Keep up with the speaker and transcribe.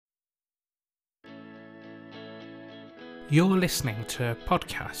You're listening to a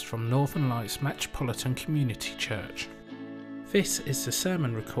podcast from Northern Lights Metropolitan Community Church. This is the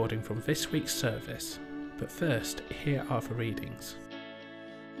sermon recording from this week's service, but first, here are the readings.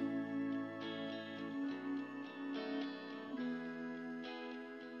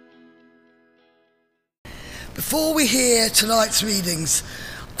 Before we hear tonight's readings,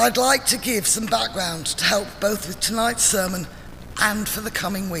 I'd like to give some background to help both with tonight's sermon and for the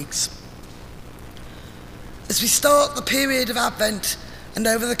coming weeks. As we start the period of Advent and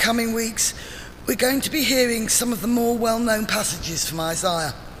over the coming weeks, we're going to be hearing some of the more well-known passages from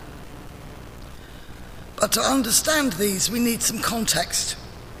Isaiah. But to understand these, we need some context.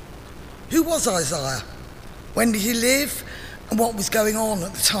 Who was Isaiah? When did he live? And what was going on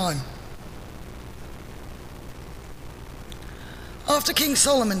at the time? After King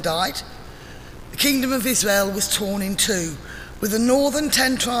Solomon died, the kingdom of Israel was torn in two, with the northern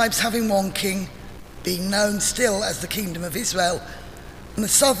 10 tribes having one king, being known still as the Kingdom of Israel, and the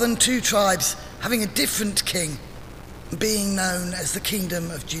southern 2 tribes having a different king, being known as the Kingdom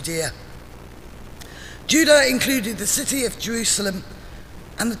of Judea. Judah included the city of Jerusalem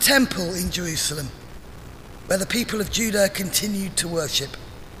and the temple in Jerusalem, where the people of Judah continued to worship.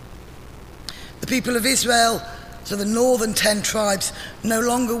 The people of Israel, so the northern 10 tribes, no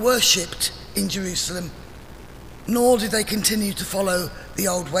longer worshipped in Jerusalem, nor did they continue to follow the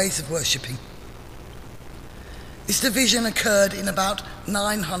old ways of worshipping. This division occurred in about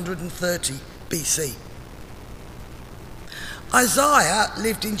 930 BC. Isaiah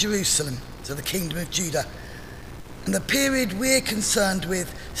lived in Jerusalem, so the kingdom of Judah, and the period we're concerned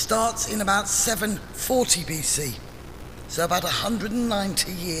with starts in about 740 BC, so about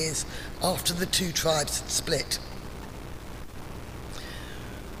 190 years after the 2 tribes had split.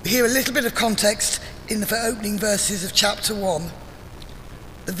 We hear a little bit of context in the opening verses of chapter 1,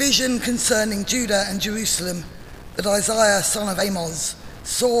 the vision concerning Judah and Jerusalem that Isaiah, son of Amos,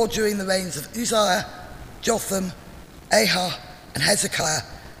 saw during the reigns of Uzziah, Jotham, Ahah, and Hezekiah,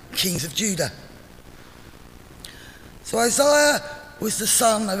 kings of Judah. So Isaiah was the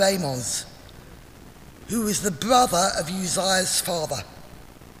son of Amos, who was the brother of Uzziah's father.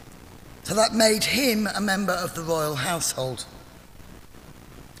 So that made him a member of the royal household.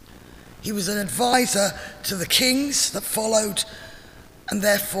 He was an advisor to the kings that followed, and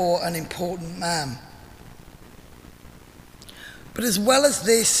therefore an important man. But as well as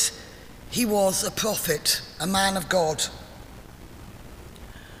this, he was a prophet, a man of God.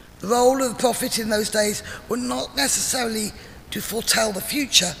 The role of the prophet in those days was not necessarily to foretell the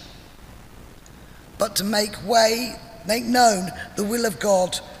future, but to make known the will of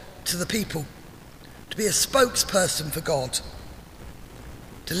God to the people, to be a spokesperson for God,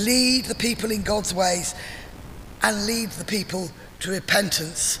 to lead the people in God's ways and lead the people to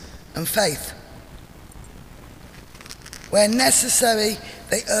repentance and faith. Where necessary,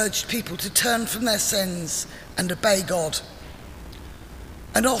 they urged people to turn from their sins and obey God,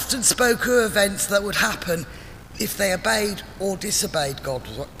 and often spoke of events that would happen if they obeyed or disobeyed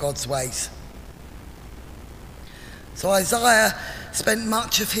God's ways. So Isaiah spent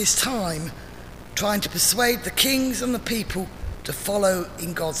much of his time trying to persuade the kings and the people to follow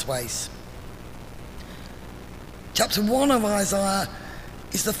in God's ways. Chapter 1 of Isaiah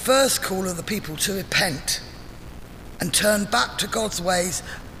is the first call of the people to repent and turn back to God's ways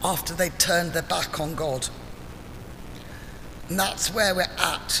after they'd turned their back on God. And that's where we're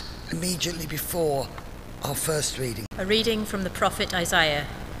at immediately before our first reading. A reading from the prophet Isaiah,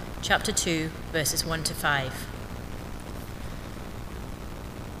 chapter 2, verses 1 to 5.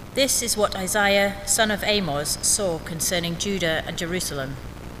 This is what Isaiah, son of Amos, saw concerning Judah and Jerusalem.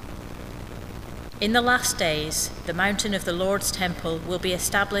 In the last days, the mountain of the Lord's temple will be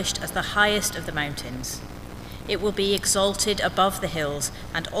established as the highest of the mountains. It will be exalted above the hills,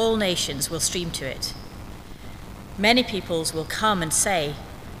 and all nations will stream to it. Many peoples will come and say,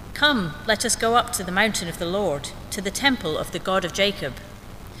 "Come, let us go up to the mountain of the Lord, to the temple of the God of Jacob.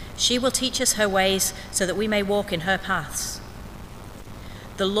 She will teach us her ways, so that we may walk in her paths."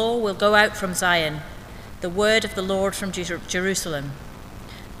 The law will go out from Zion, the word of the Lord from Jerusalem.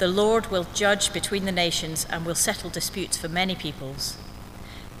 The Lord will judge between the nations and will settle disputes for many peoples.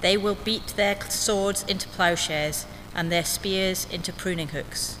 They will beat their swords into plowshares and their spears into pruning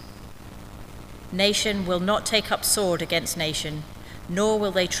hooks. Nation will not take up sword against nation, nor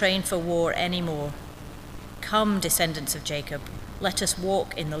will they train for war any more. Come, descendants of Jacob, let us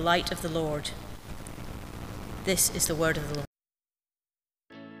walk in the light of the Lord. This is the word of the Lord.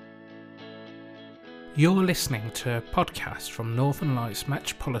 You're listening to a podcast from Northern Lights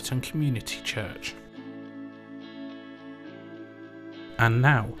Metropolitan Community Church. And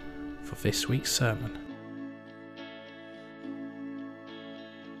now, for this week's sermon.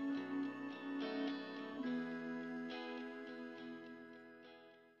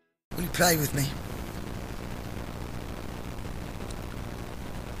 pray with me?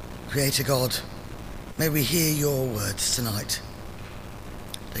 Creator God, may we hear your words tonight.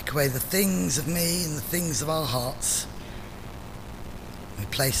 Take away the things of me and the things of our hearts.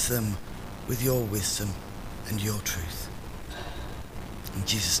 Replace them with your wisdom and your truth. In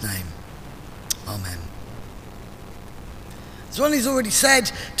Jesus' name, amen. As Ronnie's already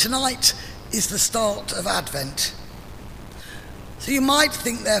said, tonight is the start of Advent. So you might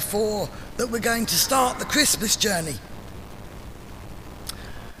think, therefore, that we're going to start the Christmas journey.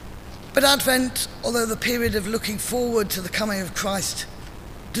 But Advent, although the period of looking forward to the coming of Christ,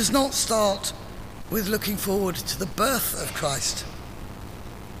 does not start with looking forward to the birth of Christ.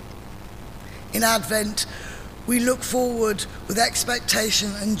 In Advent, we look forward with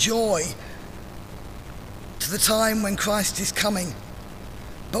expectation and joy to the time when Christ is coming.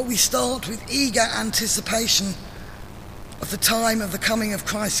 But we start with eager anticipation of the time of the coming of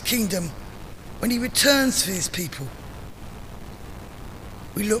Christ's kingdom when he returns for his people.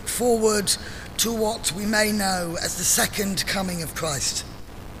 We look forward to what we may know as the second coming of Christ,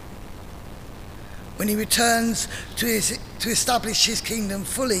 when he returns to establish his kingdom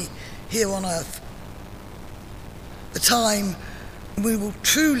fully here on earth. The time when we will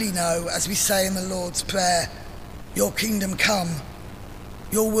truly know, as we say in the Lord's Prayer, your kingdom come,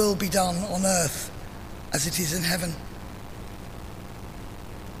 your will be done on earth as it is in heaven.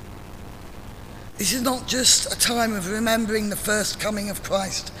 This is not just a time of remembering the first coming of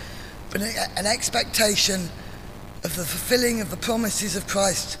Christ, but an expectation of the fulfilling of the promises of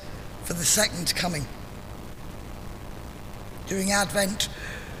Christ for the second coming. During Advent,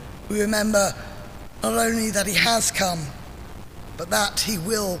 we remember not only that he has come, but that he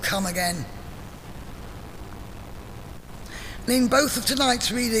will come again. And in both of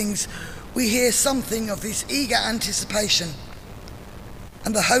tonight's readings, we hear something of this eager anticipation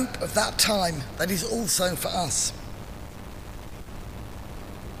and the hope of that time that is also for us.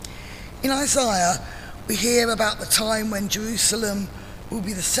 In Isaiah, we hear about the time when Jerusalem will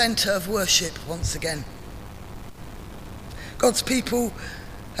be the centre of worship once again. God's people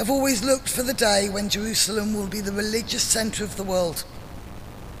have always looked for the day when Jerusalem will be the religious centre of the world,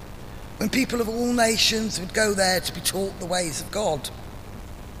 when people of all nations would go there to be taught the ways of God.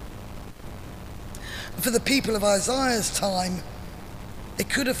 And for the people of Isaiah's time, they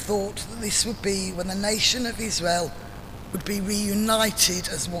could have thought that this would be when the nation of Israel would be reunited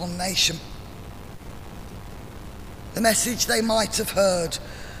as one nation. The message they might have heard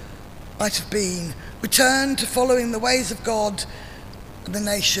might have been, return to following the ways of God and the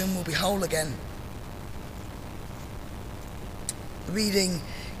nation will be whole again. The reading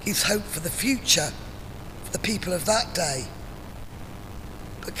gives hope for the future for the people of that day.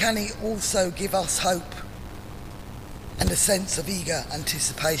 But can he also give us hope and a sense of eager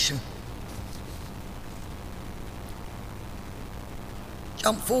anticipation?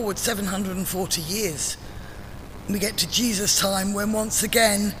 Jump forward 740 years and we get to Jesus' time, when once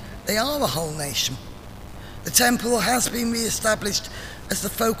again they are a whole nation. The temple has been re-established as the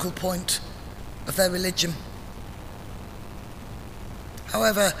focal point of their religion.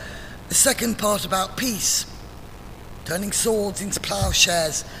 However, the second part about peace, turning swords into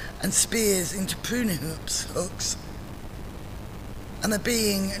ploughshares and spears into pruning hooks, and there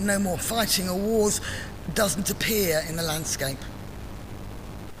being no more fighting or wars, doesn't appear in the landscape.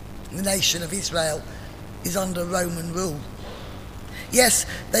 The nation of Israel is under Roman rule. Yes,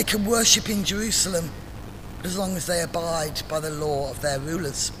 they can worship in Jerusalem, but as long as they abide by the law of their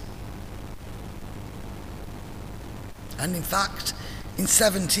rulers. And in fact, in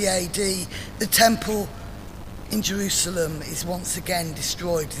 70 AD, the temple in Jerusalem is once again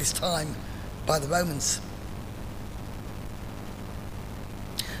destroyed, this time by the Romans.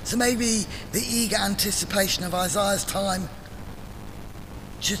 So maybe the eager anticipation of Isaiah's time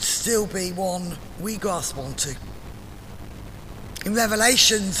should still be one we grasp onto. In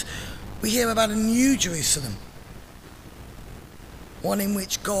Revelations, we hear about a new Jerusalem, one in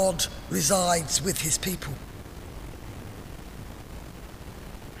which God resides with his people.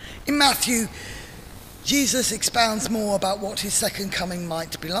 In Matthew, Jesus expounds more about what his second coming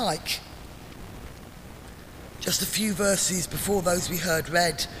might be like. Just a few verses before those we heard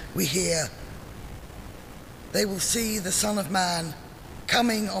read, we hear, "They will see the Son of Man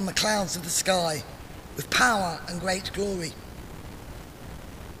coming on the clouds of the sky with power and great glory."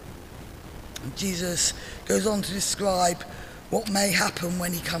 And Jesus goes on to describe what may happen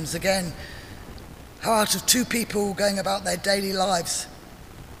when he comes again. How out of two people going about their daily lives,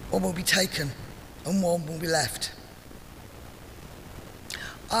 one will be taken and one will be left.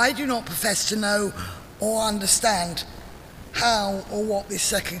 I do not profess to know or understand how or what this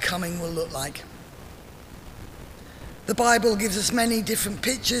second coming will look like. The Bible gives us many different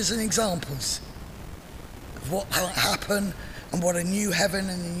pictures and examples of what might happen and what a new heaven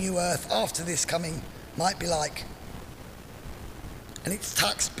and a new earth after this coming might be like. And it's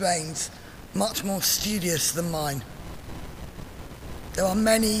taxed brains much more studious than mine. There are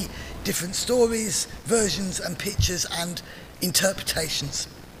many different stories, versions and pictures and interpretations.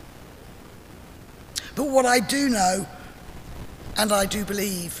 But what I do know, and I do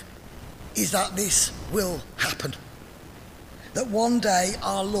believe, is that this will happen. That one day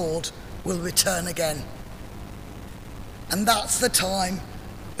our Lord will return again. And that's the time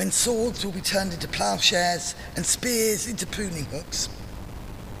when swords will be turned into ploughshares and spears into pruning hooks.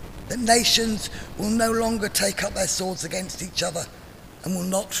 That nations will no longer take up their swords against each other and will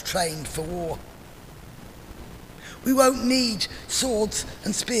not train for war. We won't need swords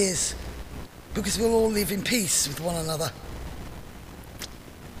and spears because we'll all live in peace with one another.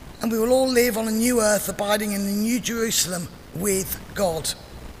 And we will all live on a new earth, abiding in the new Jerusalem with God,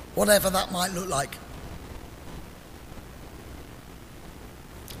 whatever that might look like.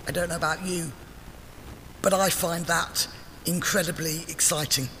 I don't know about you, but I find that incredibly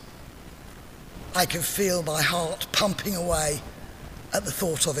exciting. I can feel my heart pumping away at the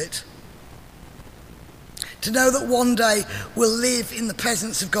thought of it. To know that one day we'll live in the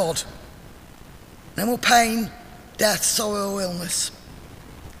presence of God. No more pain, death, sorrow or illness.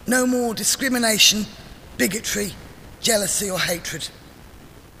 No more discrimination, bigotry, jealousy or hatred.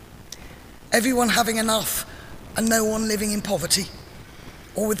 Everyone having enough and no one living in poverty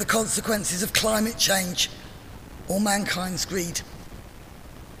or with the consequences of climate change or mankind's greed.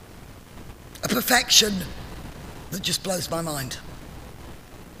 A perfection that just blows my mind.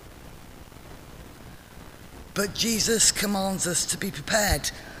 But Jesus commands us to be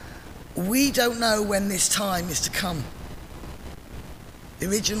prepared. We don't know when this time is to come. The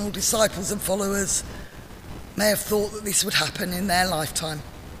original disciples and followers may have thought that this would happen in their lifetime,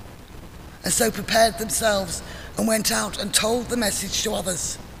 and so prepared themselves and went out and told the message to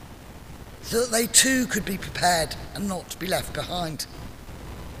others, so that they too could be prepared and not be left behind.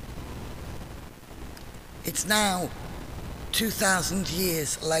 It's now 2,000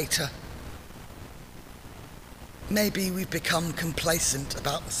 years later. Maybe we've become complacent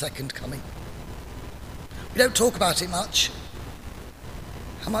about the second coming. We don't talk about it much.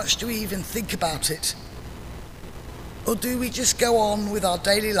 How much do we even think about it? Or do we just go on with our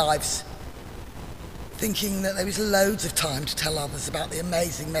daily lives, thinking that there is loads of time to tell others about the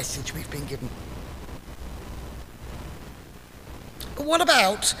amazing message we've been given? But what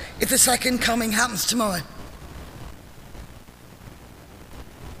about if the second coming happens tomorrow?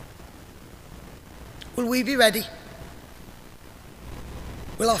 Will we be ready?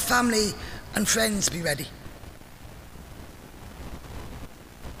 Will our family and friends be ready?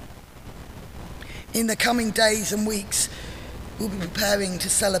 In the coming days and weeks, we'll be preparing to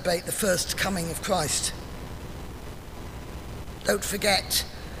celebrate the first coming of Christ. Don't forget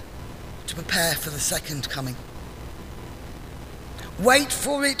to prepare for the second coming. Wait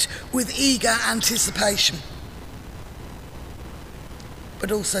for it with eager anticipation,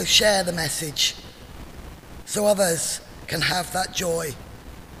 but also share the message so others can have that joy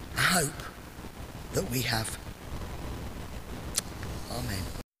and hope that we have. Amen.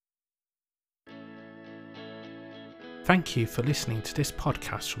 Thank you for listening to this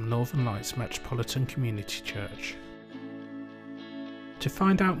podcast from Northern Lights Metropolitan Community Church. To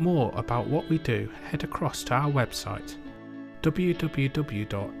find out more about what we do, head across to our website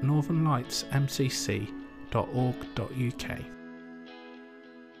www.northernlightsmcc.org.uk.